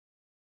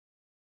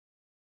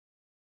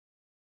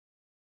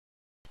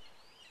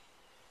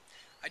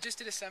I just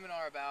did a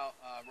seminar about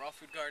raw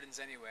food gardens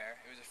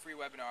anywhere. It was a free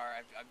webinar.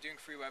 I'm doing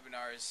free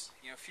webinars,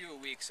 a few a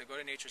week, so go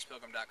to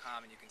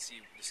naturespilgrim.com and you can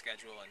see the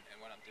schedule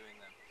and when I'm doing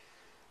them.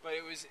 But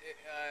it was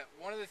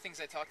one of the things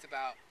I talked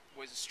about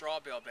was straw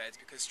bale beds,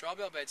 because straw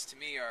bale beds to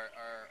me are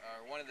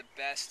one of the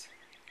best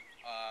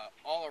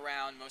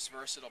all-around, most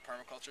versatile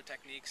permaculture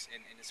techniques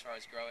in as far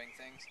as growing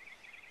things,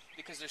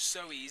 because they're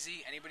so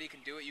easy. Anybody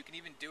can do it. You can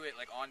even do it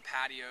like on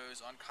patios,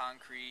 on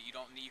concrete. You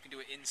can do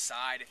it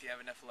inside if you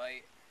have enough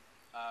light.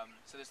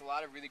 So there's a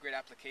lot of really great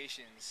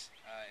applications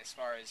as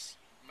far as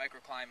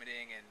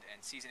microclimating and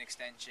season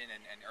extension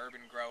and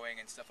urban growing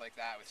and stuff like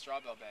that with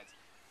straw bale beds.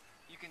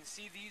 You can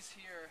see these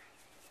here.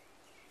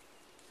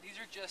 These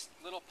are just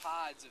little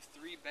pods of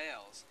 3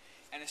 bales.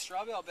 And a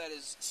straw bale bed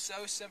is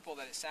so simple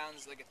that it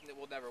sounds like it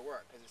will never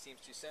work because it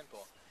seems too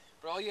simple.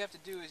 But all you have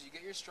to do is you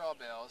get your straw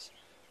bales.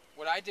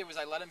 What I did was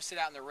I let them sit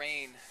out in the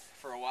rain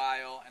for a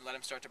while and let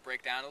them start to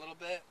break down a little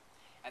bit.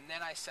 And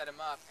then I set them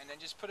up and then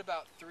just put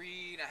about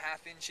 3.5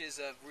 inches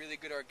of really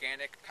good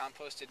organic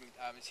composted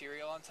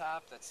material on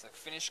top. That's like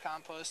finished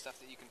compost, stuff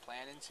that you can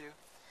plant into.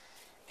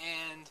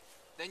 And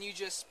then you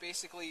just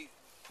basically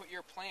put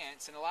your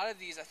plants, and a lot of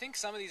these, I think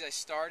some of these I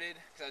started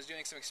because I was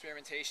doing some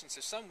experimentation,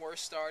 so some were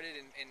started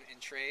in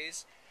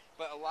trays,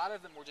 but a lot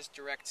of them were just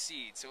direct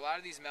seed. So a lot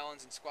of these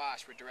melons and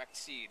squash were direct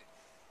seed.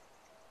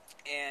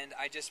 And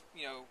I just,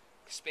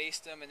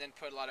 spaced them and then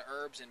put a lot of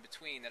herbs in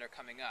between that are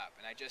coming up.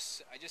 And I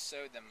just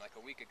sowed them like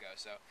a week ago,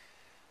 so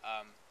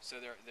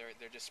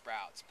they're just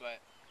sprouts. But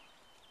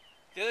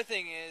the other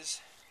thing is,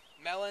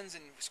 melons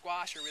and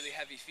squash are really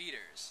heavy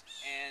feeders.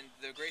 And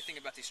the great thing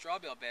about these straw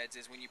bale beds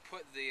is when you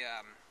put the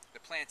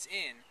plants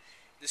in,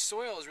 the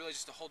soil is really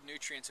just to hold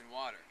nutrients and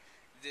water.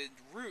 The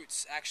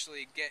roots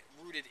actually get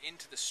rooted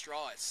into the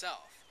straw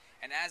itself.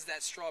 And as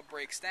that straw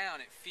breaks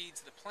down, it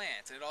feeds the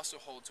plants, and it also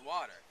holds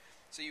water.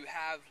 So you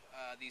have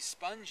these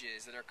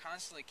sponges that are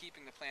constantly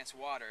keeping the plants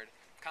watered,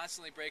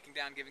 constantly breaking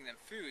down, giving them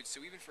food.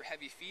 So even for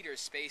heavy feeders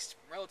spaced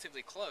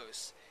relatively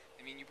close,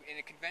 I mean, in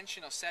a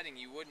conventional setting,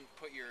 you wouldn't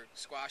put your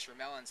squash or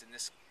melons in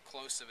this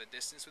close of a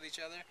distance with each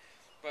other.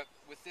 But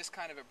with this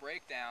kind of a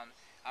breakdown,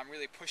 I'm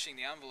really pushing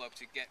the envelope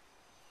to get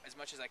as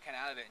much as I can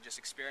out of it and just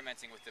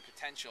experimenting with the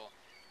potential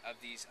of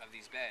these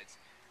beds.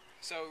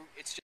 So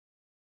it's just